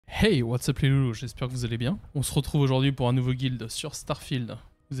Hey, what's up les loulous, j'espère que vous allez bien. On se retrouve aujourd'hui pour un nouveau guild sur Starfield.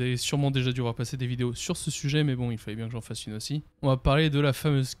 Vous avez sûrement déjà dû voir passer des vidéos sur ce sujet, mais bon, il fallait bien que j'en fasse une aussi. On va parler de la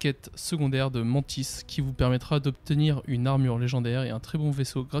fameuse quête secondaire de Mantis, qui vous permettra d'obtenir une armure légendaire et un très bon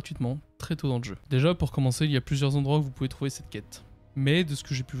vaisseau gratuitement, très tôt dans le jeu. Déjà, pour commencer, il y a plusieurs endroits où vous pouvez trouver cette quête. Mais de ce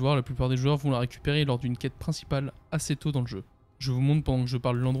que j'ai pu voir, la plupart des joueurs vont la récupérer lors d'une quête principale assez tôt dans le jeu. Je vous montre pendant que je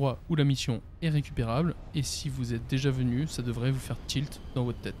parle l'endroit où la mission est récupérable, et si vous êtes déjà venu, ça devrait vous faire tilt dans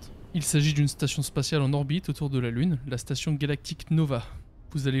votre tête. Il s'agit d'une station spatiale en orbite autour de la Lune, la station galactique Nova.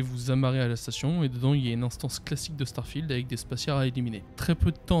 Vous allez vous amarrer à la station, et dedans il y a une instance classique de Starfield avec des spatiards à éliminer. Très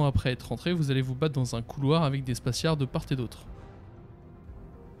peu de temps après être rentré, vous allez vous battre dans un couloir avec des spatiards de part et d'autre.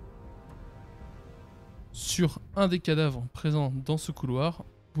 Sur un des cadavres présents dans ce couloir,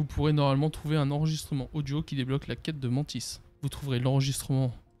 vous pourrez normalement trouver un enregistrement audio qui débloque la quête de Mantis. Vous trouverez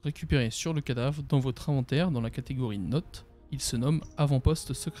l'enregistrement récupéré sur le cadavre dans votre inventaire dans la catégorie notes. Il se nomme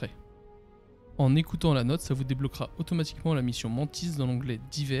avant-poste secret. En écoutant la note, ça vous débloquera automatiquement la mission Mantis dans l'onglet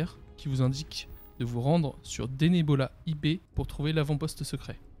divers qui vous indique de vous rendre sur Denebola IB pour trouver l'avant-poste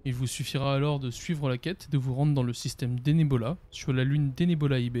secret. Il vous suffira alors de suivre la quête et de vous rendre dans le système Denebola sur la lune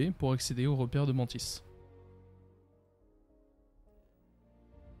Denebola IB pour accéder au repère de Mantis.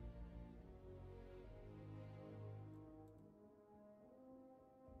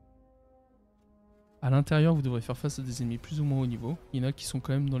 A l'intérieur, vous devrez faire face à des ennemis plus ou moins haut niveau. Il y en a qui sont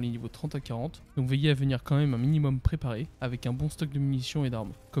quand même dans les niveaux 30 à 40. Donc veillez à venir quand même un minimum préparé avec un bon stock de munitions et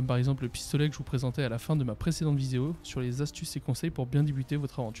d'armes. Comme par exemple le pistolet que je vous présentais à la fin de ma précédente vidéo sur les astuces et conseils pour bien débuter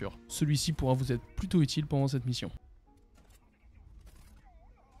votre aventure. Celui-ci pourra vous être plutôt utile pendant cette mission.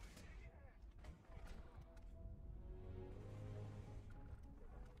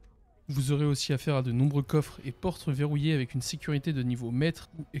 Vous aurez aussi affaire à de nombreux coffres et portes verrouillées avec une sécurité de niveau maître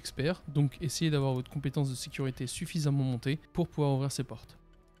ou expert, donc essayez d'avoir votre compétence de sécurité suffisamment montée pour pouvoir ouvrir ces portes.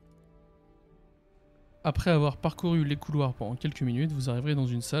 Après avoir parcouru les couloirs pendant quelques minutes, vous arriverez dans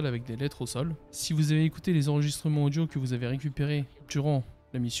une salle avec des lettres au sol. Si vous avez écouté les enregistrements audio que vous avez récupérés durant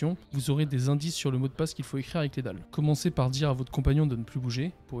la mission, vous aurez des indices sur le mot de passe qu'il faut écrire avec les dalles. Commencez par dire à votre compagnon de ne plus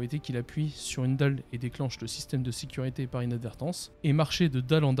bouger pour éviter qu'il appuie sur une dalle et déclenche le système de sécurité par inadvertance, et marchez de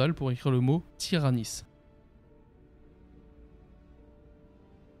dalle en dalle pour écrire le mot Tyrannis.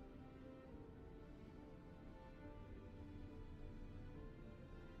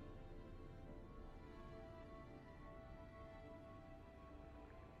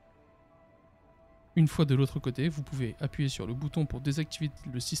 Une fois de l'autre côté, vous pouvez appuyer sur le bouton pour désactiver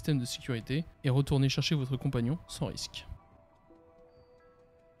le système de sécurité et retourner chercher votre compagnon sans risque.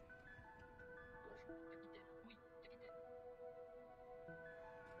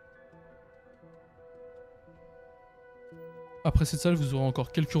 Après cette salle, vous aurez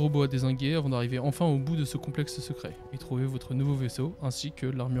encore quelques robots à dézinguer avant d'arriver enfin au bout de ce complexe secret et trouver votre nouveau vaisseau ainsi que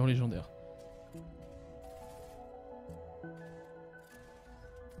l'armure légendaire.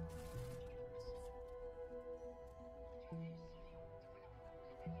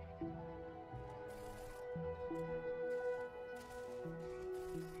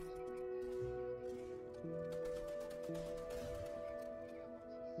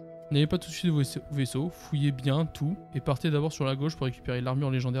 N'ayez pas tout de suite vos vaisseaux, fouillez bien tout et partez d'abord sur la gauche pour récupérer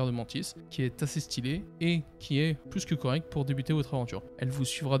l'armure légendaire de Mantis, qui est assez stylée et qui est plus que correcte pour débuter votre aventure. Elle vous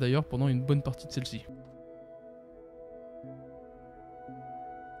suivra d'ailleurs pendant une bonne partie de celle-ci.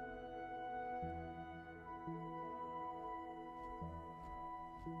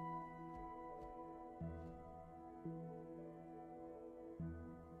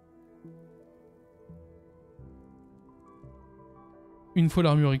 Une fois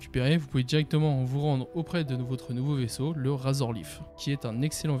l'armure récupérée, vous pouvez directement vous rendre auprès de votre nouveau vaisseau, le Razorleaf, qui est un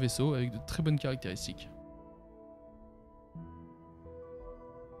excellent vaisseau avec de très bonnes caractéristiques.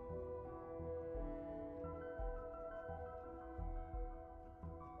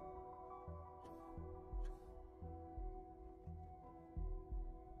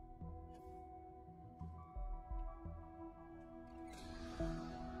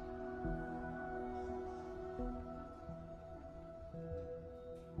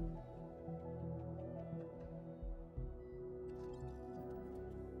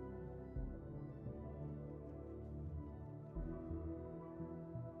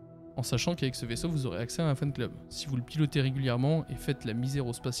 En sachant qu'avec ce vaisseau vous aurez accès à un fan club. Si vous le pilotez régulièrement et faites la misère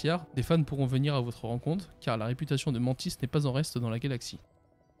aux spatiards, des fans pourront venir à votre rencontre car la réputation de Mantis n'est pas en reste dans la galaxie.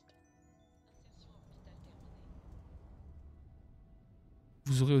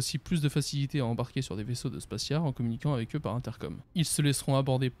 Vous Vous aurez aussi plus de facilité à embarquer sur des vaisseaux de spatial en communiquant avec eux par intercom. Ils se laisseront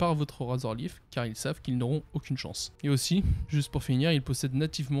aborder par votre Razor Leaf car ils savent qu'ils n'auront aucune chance. Et aussi, juste pour finir, ils possèdent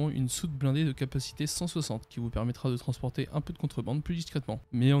nativement une soute blindée de capacité 160 qui vous permettra de transporter un peu de contrebande plus discrètement.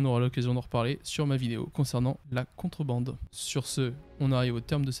 Mais on aura l'occasion d'en reparler sur ma vidéo concernant la contrebande. Sur ce, on arrive au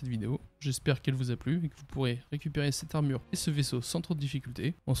terme de cette vidéo. J'espère qu'elle vous a plu et que vous pourrez récupérer cette armure et ce vaisseau sans trop de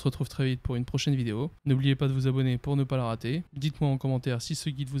difficultés. On se retrouve très vite pour une prochaine vidéo. N'oubliez pas de vous abonner pour ne pas la rater. Dites-moi en commentaire si ce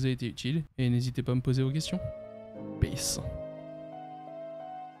guide vous a été utile et n'hésitez pas à me poser vos questions. Peace.